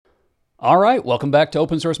All right, welcome back to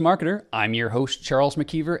Open Source Marketer. I'm your host, Charles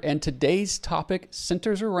McKeever, and today's topic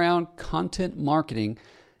centers around content marketing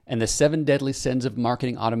and the 7 deadly sins of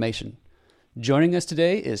marketing automation. Joining us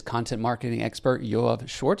today is content marketing expert Yoav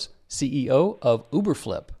Schwartz, CEO of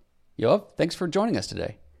UberFlip. Yoav, thanks for joining us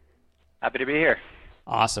today. Happy to be here.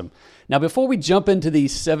 Awesome. Now, before we jump into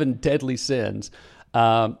these 7 deadly sins,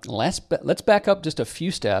 let's back up just a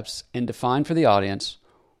few steps and define for the audience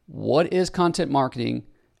what is content marketing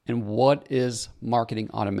and what is marketing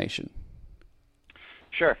automation.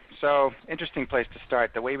 Sure. So, interesting place to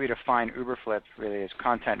start. The way we define UberFlip really is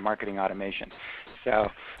content marketing automation. So,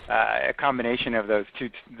 a combination of those two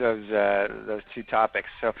topics.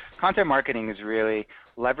 So, content marketing is really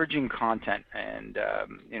leveraging content and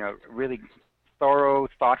really thorough,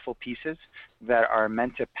 thoughtful pieces that are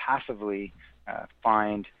meant to passively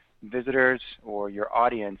find visitors or your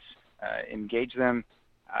audience, engage them,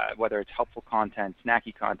 whether it's helpful content,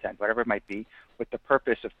 snacky content, whatever it might be, with the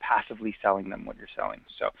purpose of passively selling them what you're selling.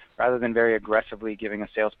 So rather than very aggressively giving a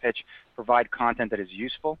sales pitch, provide content that is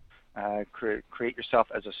useful, create yourself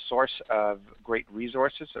as a source of great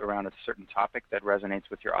resources around a certain topic that resonates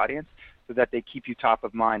with your audience so that they keep you top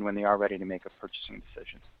of mind when they are ready to make a purchasing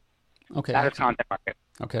decision. Okay. That is content marketing.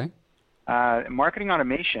 Okay. Marketing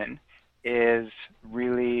automation is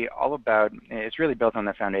really all about, it's really built on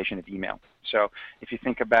the foundation of email. So if you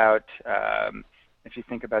think about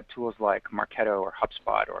tools like Marketo or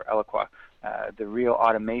HubSpot or Eloqua, the real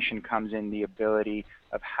automation comes in the ability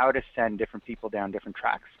of how to send different people down different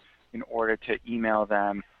tracks in order to email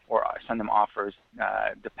them or send them offers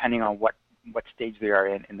depending on what stage they are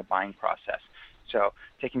in the buying process. So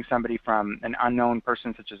taking somebody from an unknown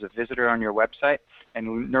person such as a visitor on your website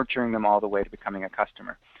and nurturing them all the way to becoming a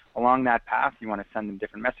customer. Along that path, you want to send them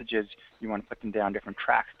different messages, you want to put them down different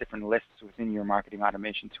tracks, different lists within your marketing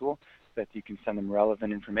automation tool so that you can send them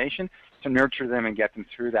relevant information to nurture them and get them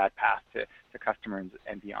through that path to customers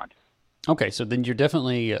and beyond. Okay, so then you're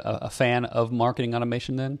definitely a fan of marketing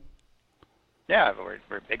automation then? Yeah,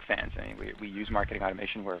 we're big fans. I mean, we use marketing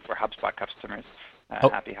automation. We're HubSpot customers,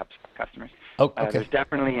 happy HubSpot customers. Oh, okay. There's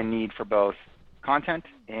definitely a need for both content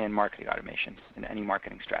and marketing automation in any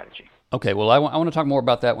marketing strategy. Okay, well, I want to talk more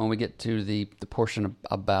about that when we get to the portion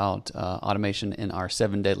about automation in our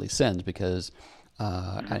 7 deadly sins, because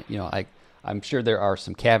I'm sure there are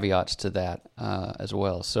some caveats to that as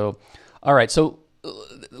well. So, all right, so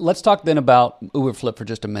let's talk then about UberFlip for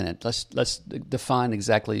just a minute. Let's define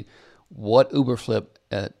exactly what UberFlip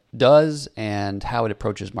does and how it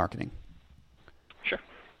approaches marketing. Sure.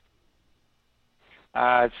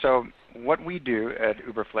 So what we do at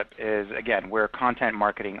UberFlip is, again, we're content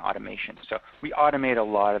marketing automation. So we automate a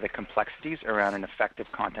lot of the complexities around an effective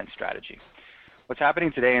content strategy. What's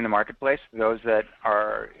happening today in the marketplace, those that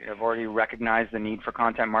have already recognized the need for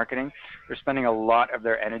content marketing, they're spending a lot of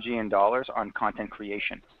their energy and dollars on content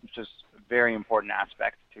creation, which is a very important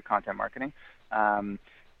aspect to content marketing.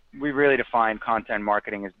 We really define content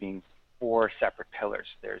marketing as being 4 separate pillars.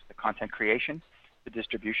 There's the content creation, the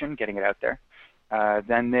distribution, getting it out there.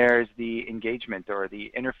 Then there's the engagement or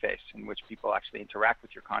the interface in which people actually interact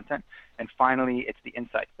with your content. And finally, it's the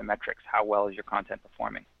insights, the metrics. How well is your content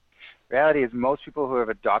performing? The reality is most people who have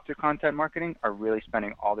adopted content marketing are really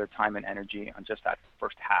spending all their time and energy on just that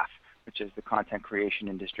first half, which is the content creation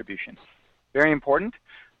and distribution. Very important,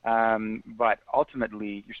 but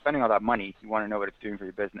ultimately, you're spending all that money. You want to know what it's doing for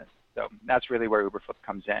your business. So that's really where UberFlip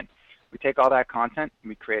comes in. We take all that content and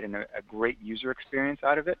we create a great user experience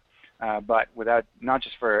out of it. But without not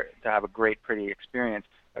just to have a great, pretty experience,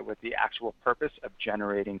 but with the actual purpose of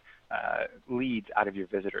generating leads out of your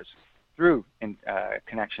visitors through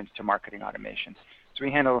connections to marketing automation. So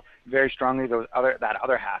we handle very strongly that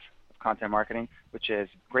other half of content marketing, which is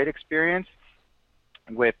great experience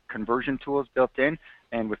with conversion tools built in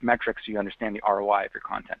and with metrics so you understand the ROI of your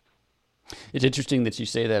content. It's interesting that you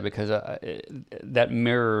say that because that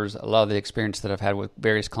mirrors a lot of the experience that I've had with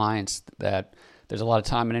various clients, that there's a lot of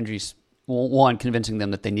time and energy, 1, convincing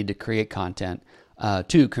them that they need to create content,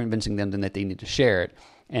 2, convincing them that they need to share it.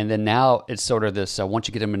 And then now it's sort of this, once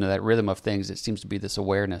you get them into that rhythm of things, it seems to be this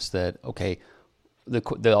awareness that, okay,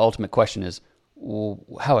 the ultimate question is, well,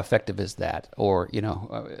 how effective is that? Or,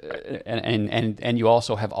 and you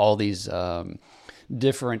also have all these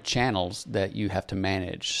different channels that you have to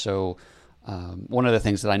manage. So one of the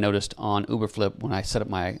things that I noticed on UberFlip when I set up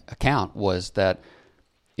my account was that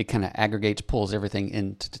it kind of aggregates, pulls everything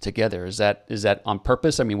in together. Is that on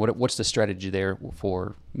purpose? I mean, what's the strategy there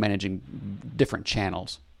for managing different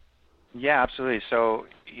channels? Yeah, absolutely. So,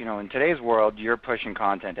 in today's world, you're pushing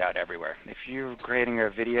content out everywhere. If you're creating a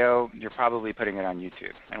video, you're probably putting it on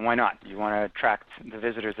YouTube. And why not? You want to attract the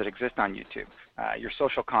visitors that exist on YouTube. Your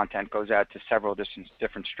social content goes out to several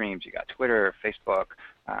different streams. You got Twitter, Facebook.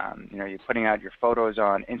 You're putting out your photos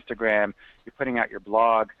on Instagram. You're putting out your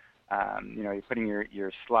blog. You're putting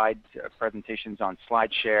your slide presentations on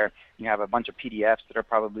SlideShare. You have a bunch of PDFs that are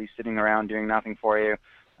probably sitting around doing nothing for you.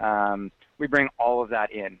 We bring all of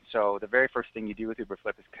that in. So the very first thing you do with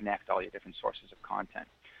UberFlip is connect all your different sources of content.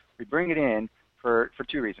 We bring it in for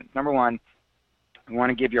two reasons. Number one, we want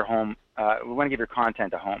to give your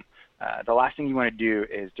content a home. The last thing you want to do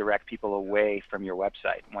is direct people away from your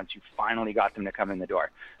website once you finally got them to come in the door.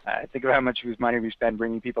 Think of how much money we spend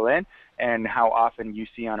bringing people in and how often you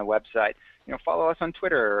see on a website, follow us on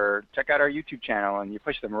Twitter or check out our YouTube channel, and you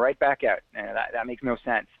push them right back out. And that makes no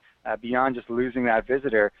sense. Beyond just losing that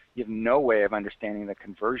visitor, you have no way of understanding the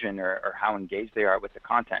conversion or how engaged they are with the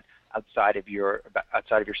content outside of your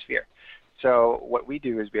sphere. So what we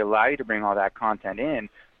do is we allow you to bring all that content in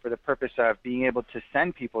for the purpose of being able to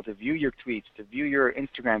send people to view your tweets, to view your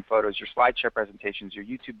Instagram photos, your SlideShare presentations, your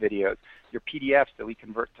YouTube videos, your PDFs that we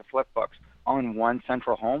convert to flipbooks, all in one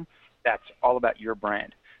central home. That's all about your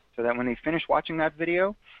brand. So that when they finish watching that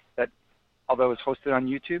video, that although it's hosted on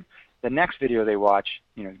YouTube, the next video they watch,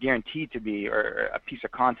 is guaranteed to be a piece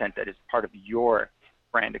of content that is part of your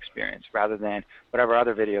brand experience rather than whatever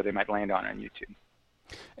other video they might land on YouTube.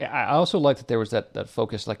 I also like that there was that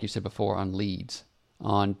focus, like you said before, on leads,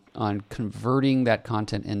 on converting that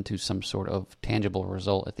content into some sort of tangible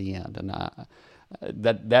result at the end, and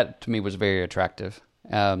that to me was very attractive.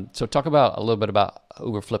 So talk about a little bit about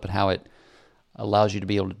UberFlip and how it allows you to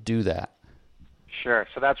be able to do that. Sure.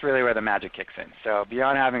 So that's really where the magic kicks in. So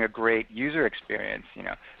beyond having a great user experience,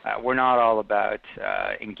 we're not all about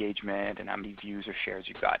engagement and how many views or shares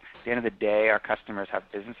you've got. At the end of the day, our customers have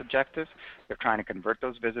business objectives. They're trying to convert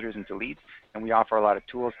those visitors into leads, and we offer a lot of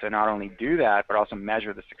tools to not only do that, but also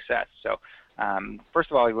measure the success. So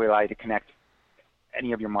first of all, we allow you to connect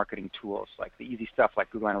any of your marketing tools, like the easy stuff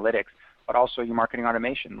like Google Analytics, but also your marketing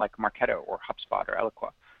automation like Marketo or HubSpot or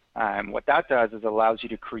Eloqua. What that does is allows you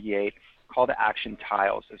to create call to action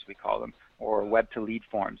tiles, as we call them, or web to lead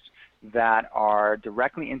forms that are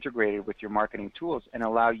directly integrated with your marketing tools and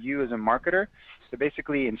allow you as a marketer to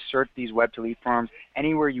basically insert these web to lead forms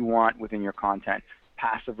anywhere you want within your content,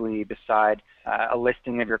 passively beside a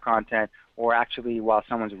listing of your content, or actually while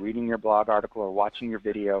someone's reading your blog article or watching your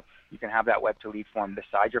video, you can have that web to lead form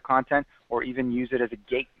beside your content, or even use it as a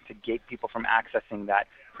gate to gate people from accessing that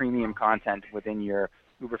premium content within your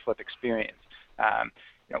UberFlip experience.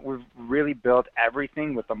 We've really built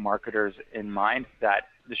everything with the marketers in mind, that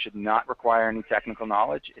this should not require any technical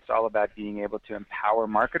knowledge. It's all about being able to empower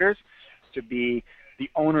marketers to be the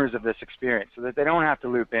owners of this experience so that they don't have to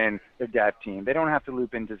loop in their dev team. They don't have to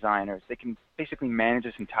loop in designers. They can basically manage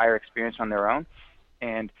this entire experience on their own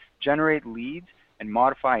and generate leads and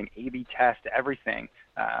modify and A/B test everything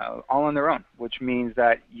all on their own, which means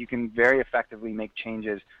that you can very effectively make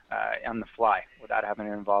changes on the fly without having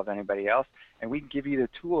to involve anybody else. And we give you the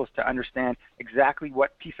tools to understand exactly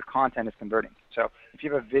what piece of content is converting. So if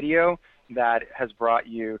you have a video that has brought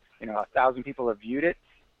you, 1,000 people have viewed it,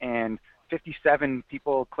 and 57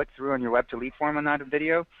 people click through on your web to lead form on that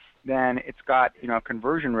video, then it's got, a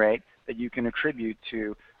conversion rate that you can attribute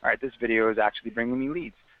to, all right, this video is actually bringing me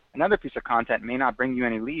leads. Another piece of content may not bring you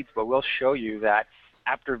any leads, but we'll show you that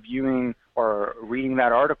after viewing or reading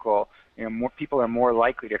that article, more people are more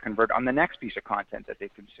likely to convert on the next piece of content that they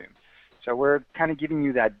consume. So we're kind of giving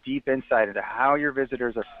you that deep insight into how your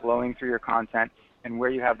visitors are flowing through your content and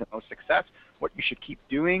where you have the most success, what you should keep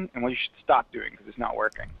doing, and what you should stop doing because it's not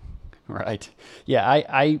working. Right. Yeah,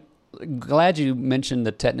 I'm glad you mentioned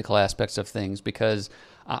the technical aspects of things because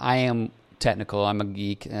I am technical. I'm a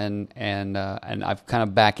geek, and I've kind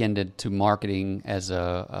of back-ended to marketing as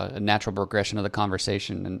a natural progression of the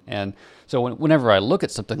conversation. And so whenever I look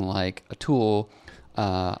at something like a tool,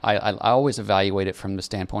 I always evaluate it from the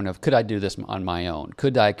standpoint of, could I do this on my own?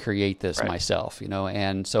 Could I create this myself?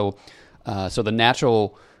 And so the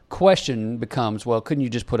natural question becomes, well, couldn't you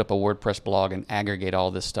just put up a WordPress blog and aggregate all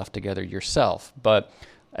this stuff together yourself? But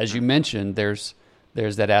as you mentioned, there's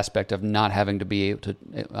that aspect of not having to be able to,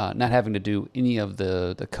 not having to do any of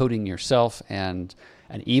the coding yourself, and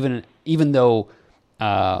even though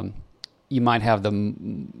you might have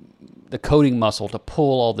the coding muscle to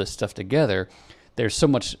pull all this stuff together, there's so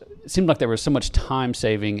much. It seemed like there was so much time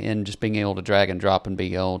saving in just being able to drag and drop and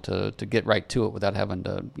be able to get right to it without having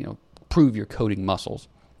to prove your coding muscles.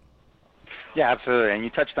 Yeah, absolutely. And you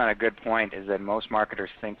touched on a good point, is that most marketers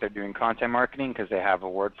think they're doing content marketing because they have a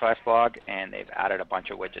WordPress blog and they've added a bunch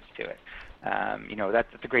of widgets to it.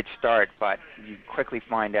 That's a great start, but you quickly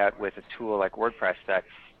find out with a tool like WordPress that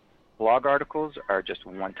blog articles are just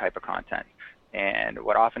one type of content. And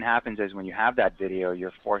what often happens is when you have that video,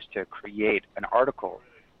 you're forced to create an article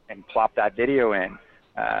and plop that video in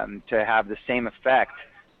to have the same effect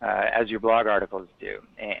as your blog articles do.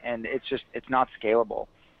 And it's not scalable.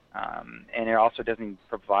 And it also doesn't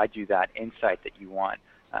provide you that insight that you want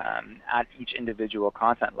at each individual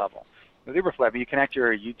content level. With UberFlip, you connect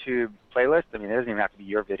your YouTube playlist. I mean, it doesn't even have to be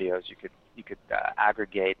your videos. You could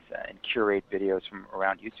aggregate and curate videos from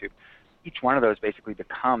around YouTube. Each one of those basically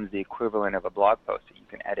becomes the equivalent of a blog post that you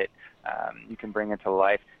can edit. You can bring into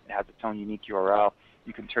life. It has its own unique URL.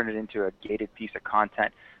 You can turn it into a gated piece of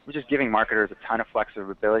content. We're just giving marketers a ton of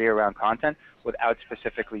flexibility around content without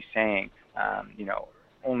specifically saying,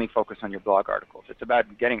 only focus on your blog articles. It's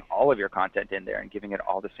about getting all of your content in there and giving it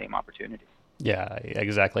all the same opportunity. Yeah,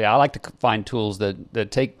 exactly. I like to find tools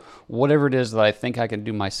that take whatever it is that I think I can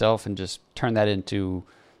do myself and just turn that into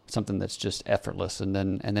something that's just effortless. And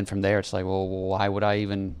then from there, it's like, well, why would I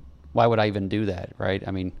even do that, right?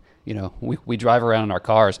 I mean, we drive around in our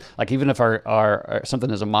cars. Like even if our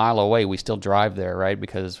something is a mile away, we still drive there, right?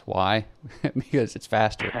 Because why? Because it's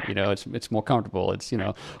faster. It's more comfortable. It's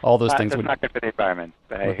all those things. That's not good for the environment.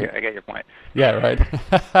 But I get your point. Yeah, right.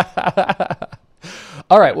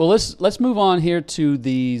 All right. Well, let's move on here to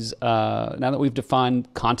these. Now that we've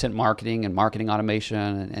defined content marketing and marketing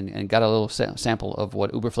automation and got a little sample of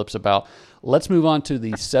what UberFlip's about, let's move on to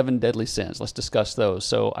the 7 deadly sins. Let's discuss those.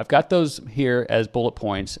 So I've got those here as bullet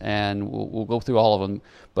points, and we'll go through all of them.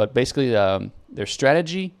 But basically, there's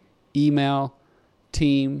strategy, email,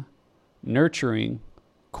 team, nurturing,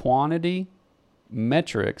 quantity,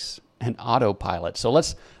 metrics, and autopilot. So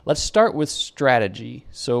let's start with strategy.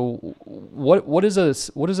 So what is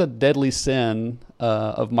a deadly sin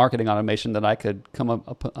of marketing automation that I could come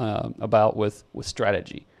up about with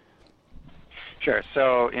strategy? Sure.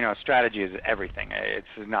 So, strategy is everything. It's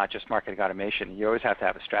not just marketing automation. You always have to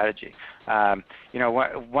have a strategy. One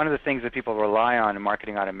of the things that people rely on in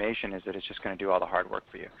marketing automation is that it's just going to do all the hard work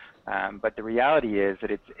for you. But the reality is that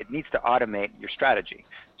it needs to automate your strategy.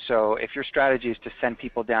 So if your strategy is to send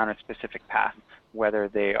people down a specific path, whether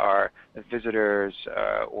they are visitors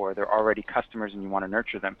or they're already customers and you want to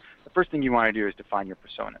nurture them, the first thing you want to do is define your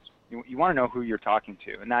personas. You want to know who you're talking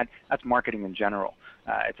to, and that's marketing in general.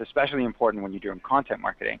 It's especially important when you're doing content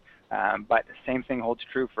marketing, but the same thing holds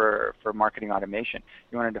true for marketing automation.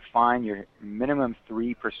 You want to define your minimum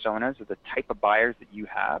 3 personas of the type of buyers that you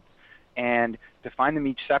have, and define them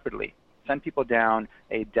each separately. Send people down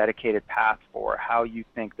a dedicated path for how you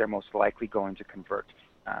think they're most likely going to convert,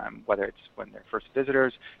 whether it's when they're first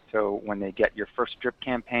visitors, so when they get your first drip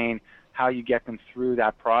campaign, how you get them through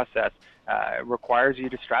that process requires you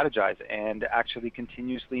to strategize and actually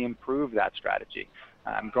continuously improve that strategy.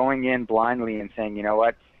 Going in blindly and saying, you know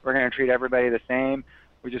what, we're going to treat everybody the same,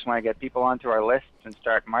 we just want to get people onto our lists and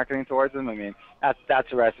start marketing towards them, I mean,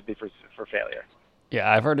 that's a recipe for failure. Yeah,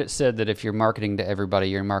 I've heard it said that if you're marketing to everybody,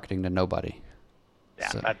 you're marketing to nobody. Yeah,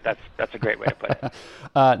 so. That's a great way to put it.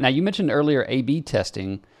 Now, you mentioned earlier A/B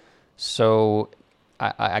testing. So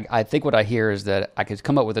I think what I hear is that I could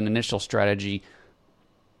come up with an initial strategy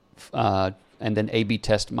and then A/B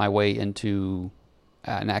test my way into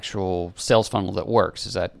an actual sales funnel that works.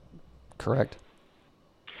 Is that correct?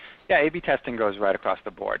 Yeah, A/B testing goes right across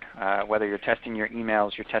the board. Whether you're testing your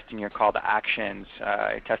emails, you're testing your call to actions,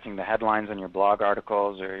 you're testing the headlines on your blog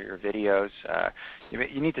articles or your videos.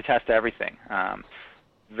 You need to test everything.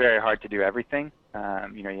 Very hard to do everything.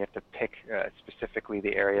 You have to pick specifically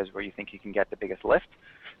the areas where you think you can get the biggest lift.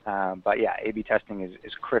 But yeah, A/B testing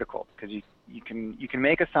is critical because you can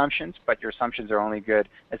make assumptions, but your assumptions are only good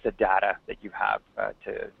as the data that you have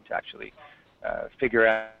to actually figure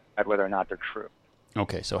out whether or not they're true.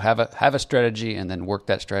 Okay, so have a strategy and then work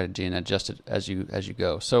that strategy and adjust it as you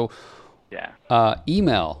go. So, yeah,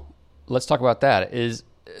 email. Let's talk about that.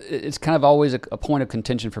 It's kind of always a point of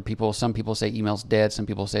contention for people. Some people say email's dead. Some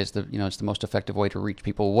people say it's the most effective way to reach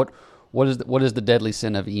people. What is the deadly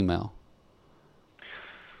sin of email?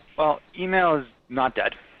 Well, email is not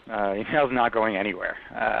dead. Email is not going anywhere.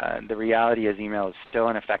 The reality is email is still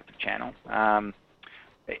an effective channel.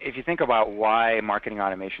 If you think about why marketing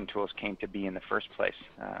automation tools came to be in the first place,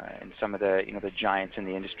 and some of the the giants in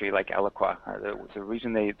the industry like Eloqua, the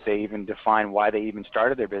reason they even define why they even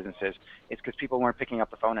started their businesses is because people weren't picking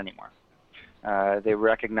up the phone anymore. They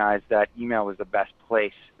recognized that email was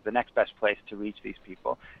the next best place to reach these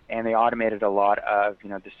people, and they automated a lot of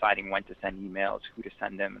deciding when to send emails, who to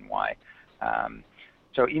send them, and why.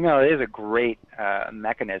 So email is a great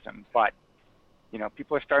mechanism, but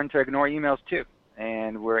people are starting to ignore emails too.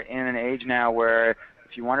 And we're in an age now where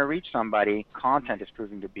if you want to reach somebody, content is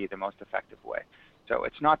proving to be the most effective way. So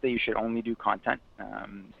it's not that you should only do content.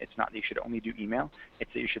 It's not that you should only do email.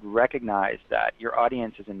 It's that you should recognize that your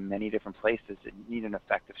audience is in many different places and you need an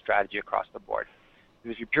effective strategy across the board.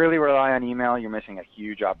 Because if you purely rely on email, you're missing a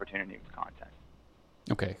huge opportunity with content.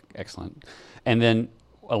 Okay, excellent. And then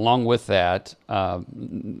along with that,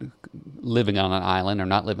 living on an island or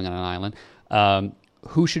not living on an island,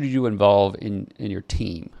 who should you involve in your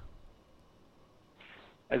team?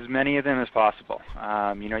 As many of them as possible.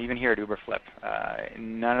 Even here at UberFlip,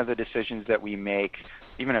 none of the decisions that we make,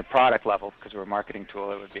 even at product level, because we're a marketing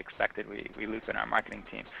tool, it would be expected we loop in our marketing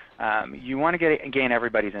team. You want to gain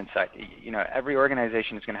everybody's insight. Every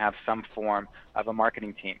organization is going to have some form of a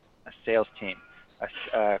marketing team, a sales team,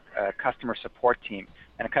 a customer support team,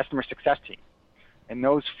 and a customer success team. And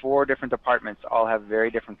those 4 different departments all have very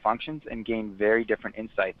different functions and gain very different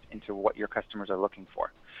insights into what your customers are looking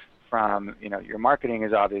for. From, your marketing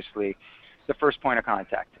is obviously the first point of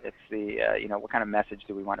contact. It's the, what kind of message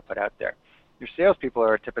do we want to put out there? Your salespeople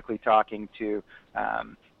are typically talking to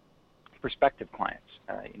prospective clients.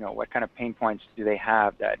 What kind of pain points do they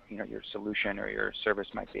have that, your solution or your service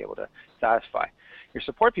might be able to satisfy? Your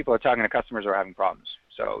support people are talking to customers who are having problems.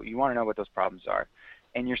 So you want to know what those problems are.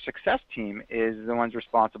 And your success team is the ones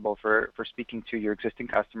responsible for speaking to your existing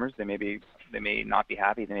customers. They may not be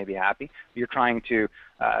happy. They may be happy. You're trying to,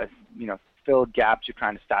 fill gaps. You're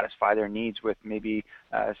trying to satisfy their needs with maybe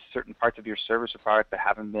certain parts of your service or product that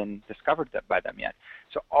haven't been discovered by them yet.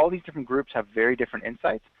 So all these different groups have very different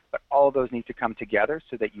insights, but all of those need to come together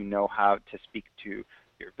so that you know how to speak to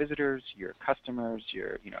your visitors, your customers,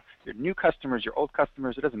 your new customers, your old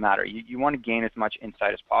customers. It doesn't matter. You want to gain as much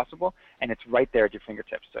insight as possible, and it's right there at your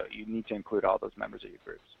fingertips. So you need to include all those members of your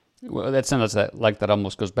groups. Well, that sounds like that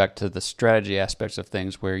almost goes back to the strategy aspects of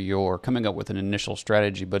things, where you're coming up with an initial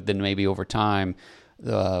strategy, but then maybe over time,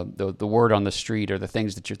 the word on the street or the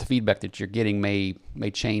feedback that you're getting may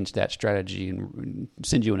change that strategy and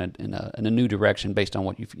send you in a new direction based on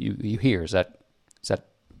what you hear. Is that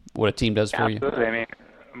what a team does for you? Absolutely. I mean,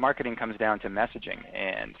 marketing comes down to messaging,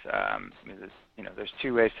 and there's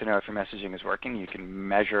 2 ways to know if your messaging is working. You can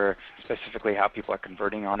measure specifically how people are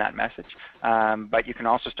converting on that message, but you can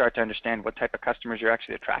also start to understand what type of customers you're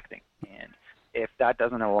actually attracting. And if that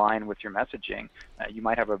doesn't align with your messaging, you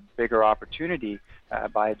might have a bigger opportunity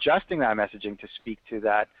by adjusting that messaging to speak to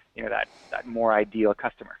that more ideal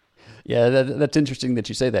customer. Yeah, that's interesting that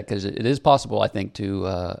you say that, because it is possible, I think, to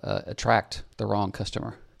attract the wrong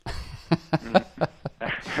customer.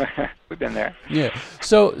 We've been there. Yeah.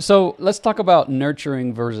 So let's talk about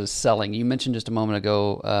nurturing versus selling. You mentioned just a moment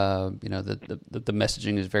ago, the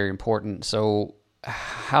messaging is very important. So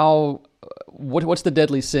what's the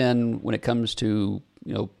deadly sin when it comes to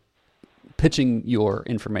pitching your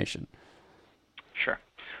information? Sure.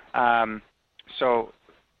 So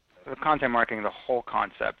the content marketing, the whole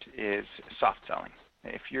concept is soft selling.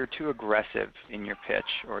 If you're too aggressive in your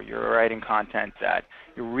pitch, or you're writing content that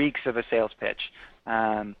reeks of a sales pitch,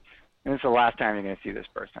 and this is the last time you're going to see this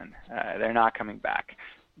person. They're not coming back.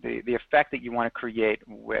 The effect that you want to create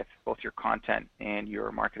with both your content and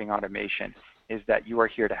your marketing automation is that you are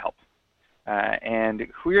here to help. And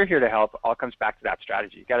who you're here to help all comes back to that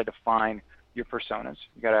strategy. You've got to define your personas.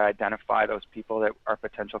 You've got to identify those people that are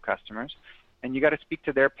potential customers, and you got to speak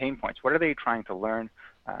to their pain points. What are they trying to learn?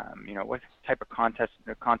 What type of content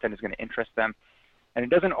is going to interest them? And it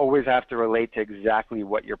doesn't always have to relate to exactly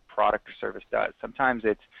what your product or service does. Sometimes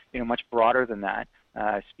it's much broader than that,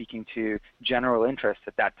 speaking to general interests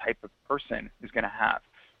that type of person is going to have.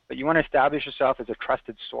 But you want to establish yourself as a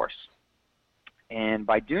trusted source. And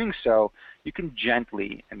by doing so, you can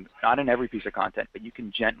gently, and not in every piece of content, but you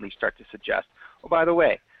can gently start to suggest, oh, by the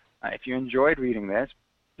way, if you enjoyed reading this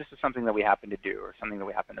is something that we happen to do, or something that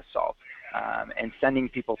we happen to solve. And sending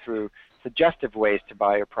people through suggestive ways to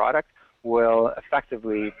buy your product will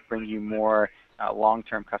effectively bring you more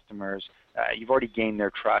long-term customers. You've already gained their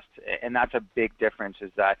trust, and that's a big difference,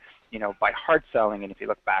 is that by hard selling, and if you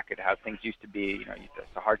look back at how things used to be,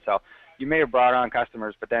 it's a hard sell, you may have brought on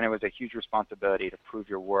customers, but then it was a huge responsibility to prove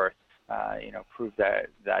your worth, prove that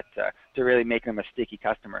to really make them a sticky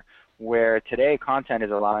customer. Where today, content is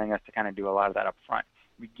allowing us to kind of do a lot of that up front.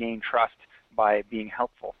 We gain trust by being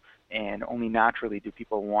helpful, and only naturally do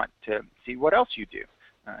people want to see what else you do.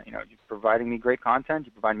 You're providing me great content,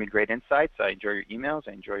 you provide me great insights, I enjoy your emails,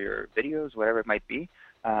 I enjoy your videos, whatever it might be.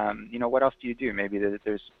 What else do you do? Maybe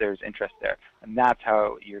there's interest there. And that's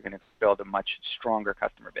how you're going to build a much stronger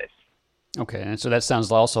customer base. Okay, and so that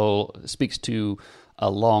sounds also speaks to a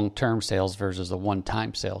long-term sales versus a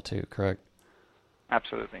one-time sale too, correct?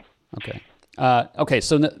 Absolutely. Okay. Okay,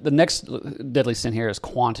 so the next deadly sin here is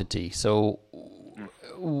quantity. So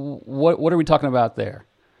Mm. what are we talking about there?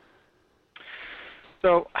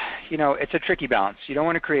 So, it's a tricky balance. You don't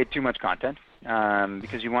want to create too much content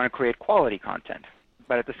because you want to create quality content.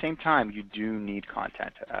 But at the same time, you do need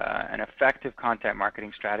content. An effective content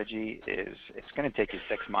marketing strategy it's going to take you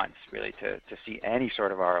 6 months really to see any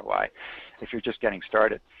sort of ROI if you're just getting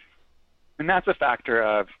started. And that's a factor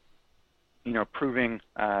of proving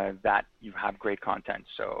that you have great content.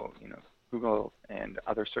 So, Google and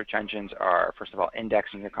other search engines are, first of all,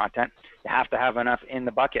 indexing your content. You have to have enough in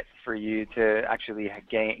the bucket for you to actually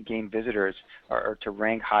gain visitors or to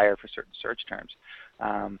rank higher for certain search terms.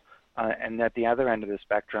 And at the other end of the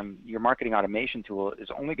spectrum, your marketing automation tool is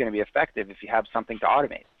only going to be effective if you have something to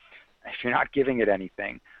automate. If you're not giving it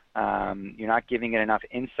anything, you're not giving it enough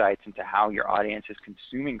insights into how your audience is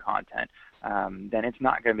consuming content, then it's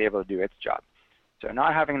not going to be able to do its job. So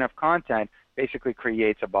not having enough content basically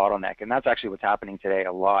creates a bottleneck, and that's actually what's happening today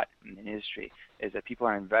a lot in the industry, is that people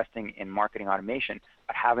are investing in marketing automation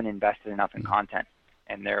but haven't invested enough in content.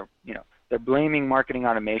 And they're blaming marketing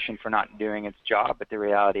automation for not doing its job, but the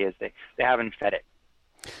reality is they haven't fed it.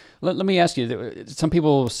 Let me ask you, some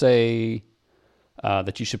people say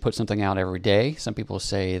that you should put something out every day. Some people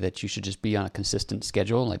say that you should just be on a consistent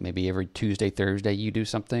schedule, like maybe every Tuesday, Thursday you do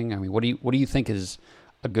something. I mean, what do you think is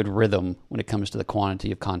a good rhythm when it comes to the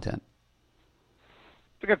quantity of content?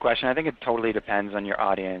 It's a good question. I think it totally depends on your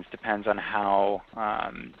audience, depends on how,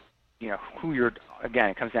 who you're,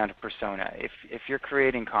 again, it comes down to persona. If you're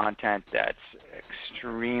creating content that's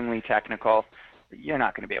extremely technical, you're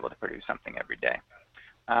not going to be able to produce something every day.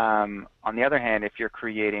 On the other hand, if you're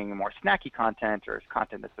creating more snacky content or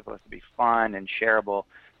content that's supposed to be fun and shareable,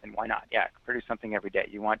 then why not? Yeah, produce something every day.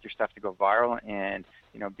 You want your stuff to go viral, and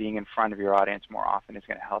being in front of your audience more often is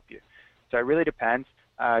going to help you. So it really depends.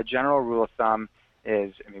 General rule of thumb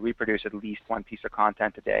is, we produce at least one piece of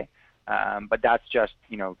content a day, but that's just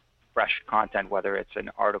fresh content, whether it's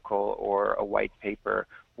an article or a white paper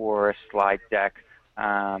or a slide deck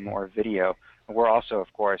or a video. We're also,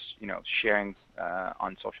 of course, sharing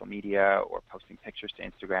on social media or posting pictures to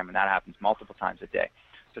Instagram, and that happens multiple times a day.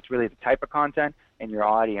 So it's really the type of content and your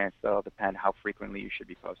audience that'll depend how frequently you should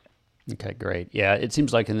be posting. Okay, great. Yeah, it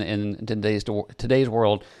seems like in today's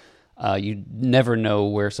world, you never know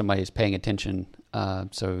where somebody's paying attention.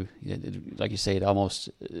 So, like you say, it almost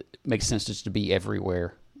makes sense just to be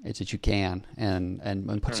everywhere. It's that you can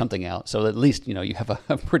and put something out. So at least you have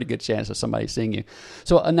a pretty good chance of somebody seeing you.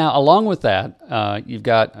 So now, along with that, you've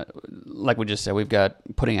got, like we just said, we've got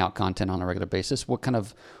putting out content on a regular basis. What kind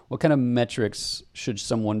of metrics should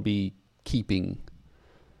someone be keeping?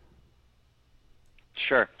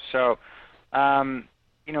 Sure. So,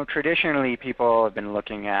 traditionally people have been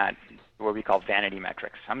looking at what we call vanity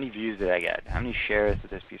metrics. How many views did I get? How many shares did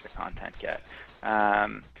this piece of content get?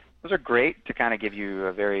 Those are great to kind of give you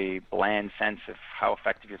a very bland sense of how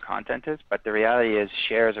effective your content is, but the reality is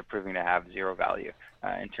shares are proving to have zero value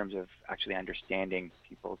in terms of actually understanding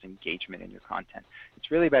people's engagement in your content.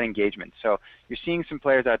 It's really about engagement. So you're seeing some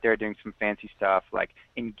players out there doing some fancy stuff like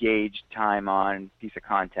engaged time on piece of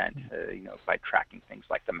content, by tracking things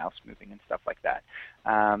like the mouse moving and stuff like that.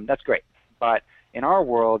 That's great. But in our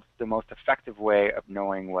world, the most effective way of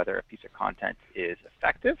knowing whether a piece of content is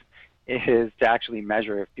effective is to actually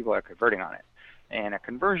measure if people are converting on it. And a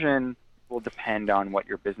conversion will depend on what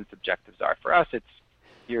your business objectives are. For us, it's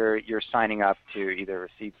you're signing up to either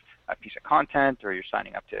receive a piece of content or you're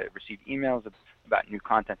signing up to receive emails about new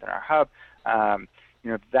content in our hub.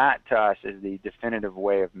 That to us is the definitive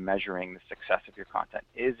way of measuring the success of your content.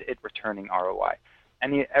 Is it returning ROI?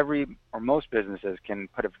 And most businesses can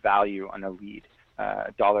put a value on a lead,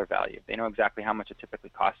 a dollar value. They know exactly how much it typically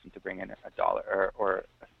costs them to bring in a dollar or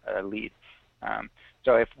a lead.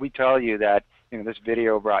 So if we tell you that this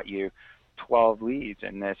video brought you 12 leads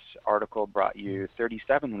and this article brought you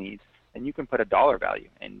 37 leads, then you can put a dollar value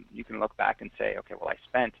and you can look back and say, okay, well, I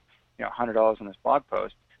spent $100 on this blog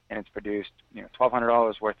post and it's produced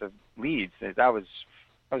 $1,200 worth of leads. That was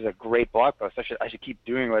a great blog post. I should keep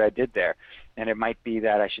doing what I did there. And it might be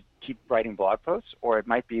that I should keep writing blog posts, or it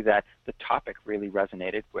might be that the topic really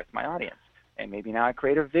resonated with my audience. And maybe now I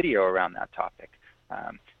create a video around that topic.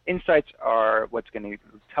 Insights are what's going to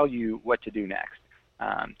tell you what to do next.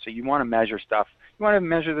 So you want to measure stuff. You want to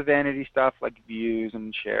measure the vanity stuff like views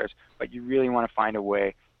and shares, but you really want to find a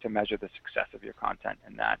way to measure the success of your content,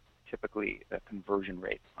 and that typically the conversion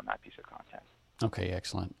rate on that piece of content. Okay,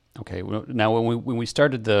 excellent. Okay, well, now when we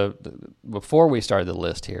started before we started the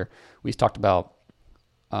list here, we talked about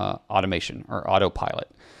automation or autopilot.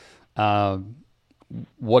 Uh,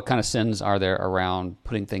 what kind of sins are there around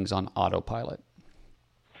putting things on autopilot?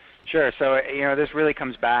 Sure. So, this really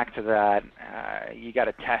comes back to that. You got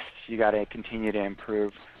to test. You got to continue to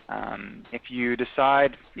improve. If you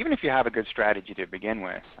decide, even if you have a good strategy to begin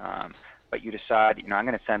with, but you decide, I'm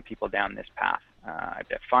going to send people down this path. I've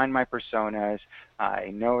defined my personas. I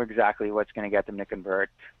know exactly what's going to get them to convert.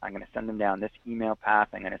 I'm going to send them down this email path.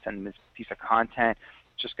 I'm going to send them this piece of content.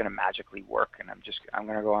 It's just going to magically work, and I'm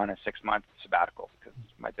going to go on a 6-month sabbatical because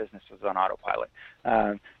my business is on autopilot.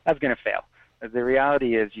 That's going to fail. The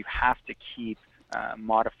reality is you have to keep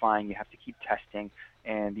modifying. You have to keep testing,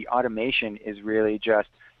 and the automation is really just,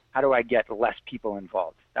 how do I get less people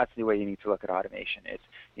involved? That's the way you need to look at automation. It's,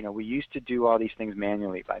 we used to do all these things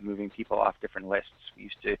manually by moving people off different lists. We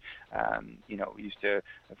used to,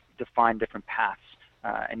 define different paths,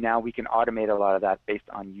 and now we can automate a lot of that based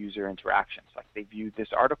on user interactions. Like, they viewed this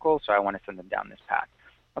article, so I want to send them down this path.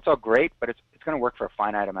 That's all great, but it's going to work for a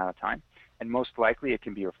finite amount of time, and most likely it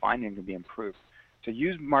can be refined and can be improved. So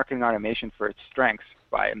use marketing automation for its strengths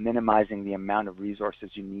by minimizing the amount of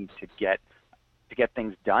resources you need to get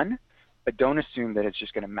things done, but don't assume that it's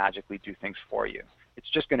just going to magically do things for you. It's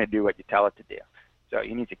just going to do what you tell it to do. So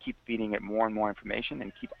you need to keep feeding it more and more information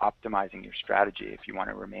and keep optimizing your strategy if you want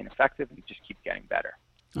to remain effective and just keep getting better.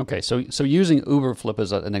 Okay, so using UberFlip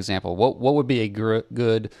as an example, what would be a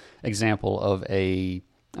good example of an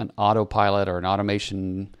autopilot or an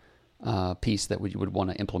automation piece that you would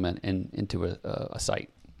want to implement into a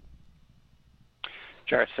site?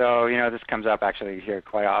 Sure. So, this comes up actually here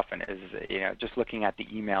quite often is, just looking at the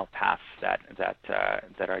email paths that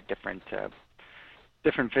are different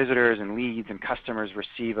visitors and leads and customers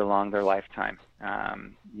receive along their lifetime.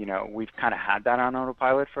 We've kind of had that on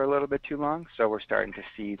autopilot for a little bit too long, so we're starting to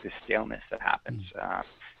see the staleness that happens.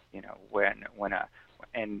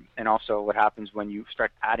 And also what happens when you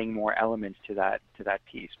start adding more elements to that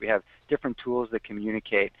piece. We have different tools that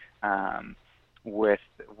communicate with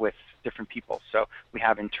different people. So we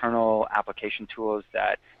have internal application tools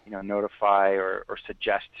that notify or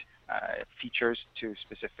suggest features to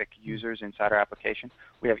specific users inside our application.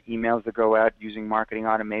 We have emails that go out using marketing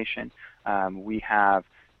automation. We have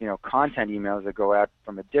content emails that go out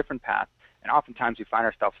from a different path. And oftentimes we find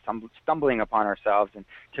ourselves stumbling upon ourselves and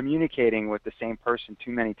communicating with the same person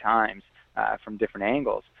too many times from different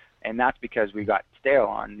angles. And that's because we got stale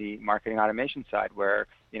on the marketing automation side where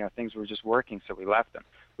things were just working, so we left them.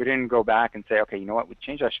 We didn't go back and say, okay, you know what, we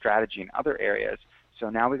changed our strategy in other areas, so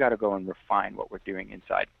now we got to go and refine what we're doing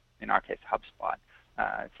inside, in our case, HubSpot,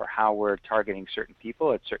 for how we're targeting certain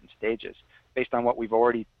people at certain stages based on what we've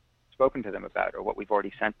already spoken to them about or what we've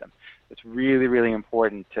already sent them. It's really, really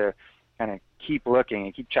important to kind of keep looking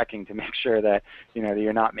and keep checking to make sure that that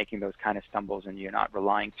you're not making those kind of stumbles and you're not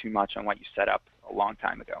relying too much on what you set up a long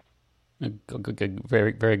time ago. Good,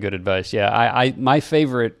 very, very good advice. Yeah, my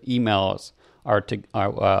favorite emails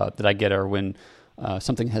that I get are when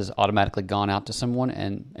something has automatically gone out to someone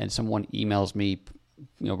and someone emails me,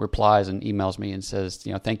 replies and emails me and says,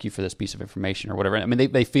 thank you for this piece of information or whatever. I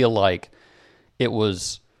mean, they feel like it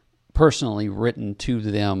was personally written to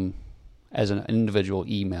them as an individual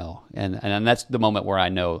email, and that's the moment where I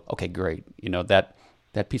know, okay, great,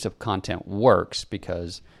 that piece of content works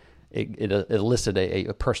because it elicited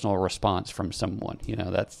a personal response from someone.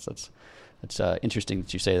 That's interesting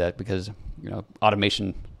that you say that because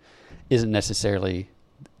automation isn't necessarily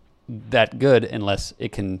that good unless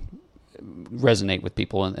it can resonate with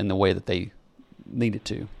people in the way that they need it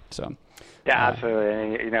to. So yeah,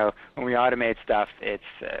 absolutely. When we automate stuff, it's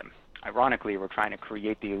ironically we're trying to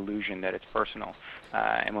create the illusion that it's personal,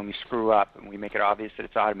 and when we screw up and we make it obvious that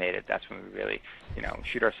it's automated, that's when we really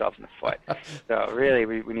shoot ourselves in the foot. So really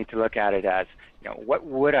we need to look at it as what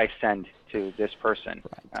would I send to this person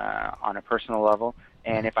on a personal level,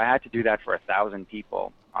 and if I had to do that for 1,000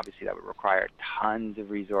 people, obviously that would require tons of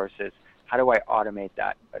resources. How do I automate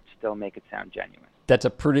that but still make it sound genuine? That's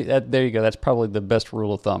there you go. That's probably the best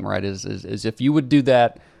rule of thumb, right? Is if you would do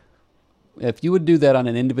that. If you would do that on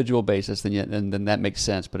an individual basis, then that makes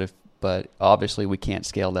sense. But obviously we can't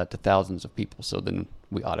scale that to thousands of people, so then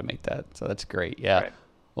we automate that. So that's great. Yeah. Right.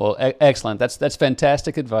 Well, excellent. That's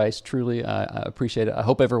fantastic advice. Truly, I appreciate it. I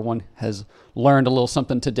hope everyone has learned a little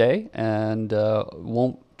something today and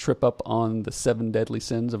won't trip up on the 7 deadly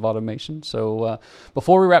sins of automation. So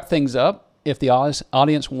before we wrap things up, if the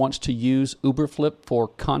audience wants to use UberFlip for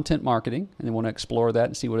content marketing and they want to explore that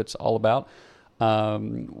and see what it's all about,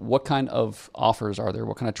 what kind of offers are there?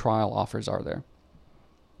 What kind of trial offers are there?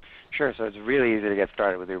 Sure. So it's really easy to get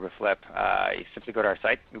started with UberFlip. You simply go to our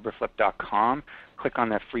site, uberflip.com, click on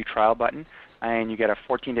the free trial button, and you get a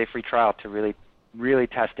 14-day free trial to really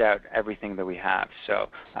test out everything that we have. So,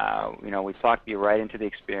 we plug you right into the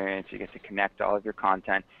experience. You get to connect all of your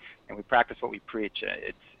content, and we practice what we preach.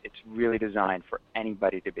 It's really designed for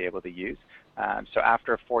anybody to be able to use. So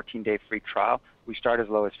after a 14-day free trial, we start as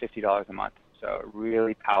low as $50 a month. So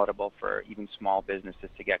really palatable for even small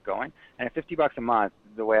businesses to get going. And at $50 a month,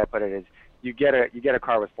 the way I put it is, you get a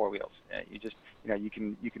car with four wheels. You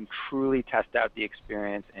can truly test out the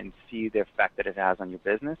experience and see the effect that it has on your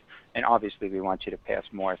business. And obviously, we want you to pay us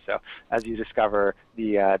more. So as you discover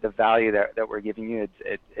the value that we're giving you,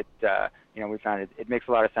 we found it makes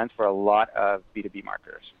a lot of sense for a lot of B2B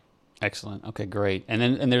marketers. Excellent. Okay, great.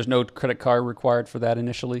 And there's no credit card required for that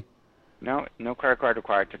initially? No credit card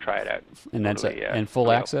required to try it out. And totally, and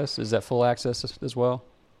full access? Is that full access as well?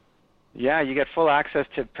 Yeah, you get full access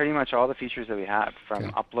to pretty much all the features that we have,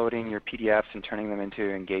 from uploading your PDFs and turning them into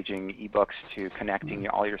engaging ebooks, to connecting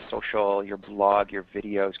all your social, your blog, your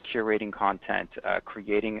videos, curating content,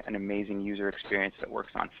 creating an amazing user experience that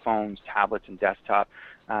works on phones, tablets, and desktop.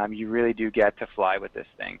 You really do get to fly with this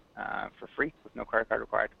thing for free with no credit card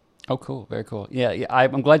required. Oh, cool. Very cool. Yeah,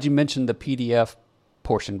 I'm glad you mentioned the PDF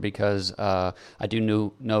portion, because I do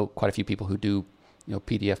know quite a few people who do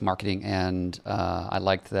PDF marketing, and I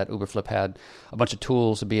liked that UberFlip had a bunch of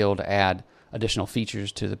tools to be able to add additional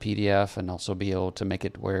features to the PDF, and also be able to make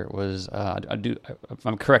it where it was. If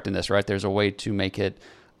I'm correct in this, right? There's a way to make it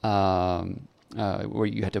where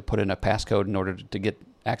you had to put in a passcode in order to get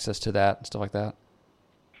access to that and stuff like that.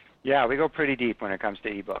 Yeah, we go pretty deep when it comes to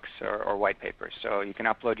ebooks or white papers. So you can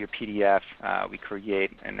upload your PDF. We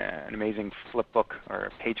create an amazing flipbook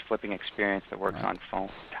or page flipping experience that works on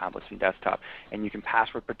phones, tablets, and desktop. And you can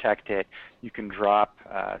password protect it. You can drop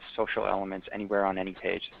social elements anywhere on any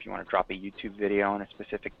page. If you want to drop a YouTube video on a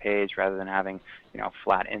specific page rather than having a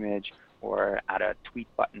flat image, or add a tweet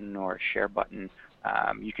button or a share button,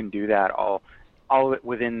 you can do that all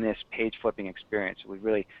within this page flipping experience. We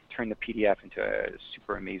really turn the PDF into a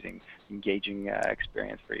super amazing, engaging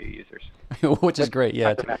experience for your users. Which is great,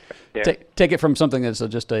 yeah. Take it from something that's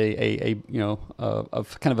just a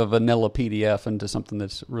kind of a vanilla PDF into something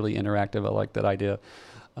that's really interactive. I like that idea.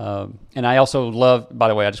 And I also love, by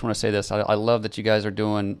the way, I just want to say this, I love that you guys are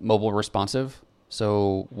doing mobile responsive.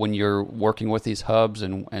 So when you're working with these hubs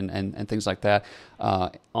and things like that,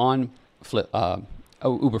 on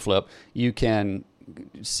UberFlip, you can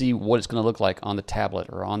see what it's going to look like on the tablet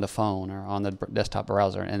or on the phone or on the desktop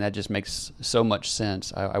browser, and that just makes so much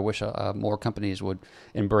sense. I wish more companies would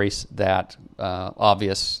embrace that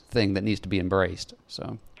obvious thing that needs to be embraced.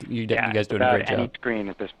 So you guys doing a great job. Any screen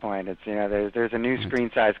at this point, it's there's a new screen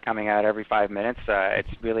size coming out every 5 minutes. It's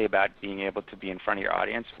really about being able to be in front of your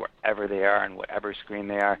audience wherever they are and whatever screen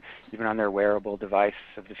they are, even on their wearable device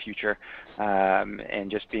of the future, and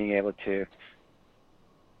just being able to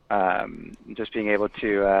have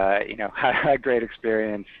a great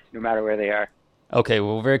experience no matter where they are. Okay,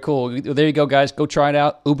 well, very cool. There you go, guys. Go try it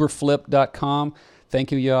out, uberflip.com.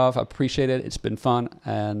 Thank you, Yoav. I appreciate it. It's been fun,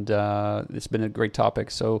 and it's been a great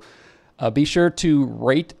topic. So be sure to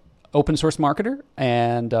rate Open Source Marketer,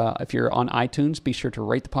 and if you're on iTunes, be sure to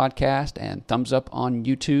rate the podcast and thumbs up on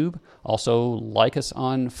YouTube. Also, like us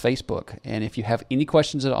on Facebook. And if you have any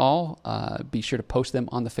questions at all, be sure to post them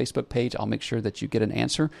on the Facebook page. I'll make sure that you get an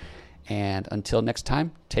answer. And until next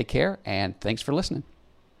time, take care, and thanks for listening.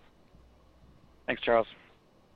 Thanks, Charles.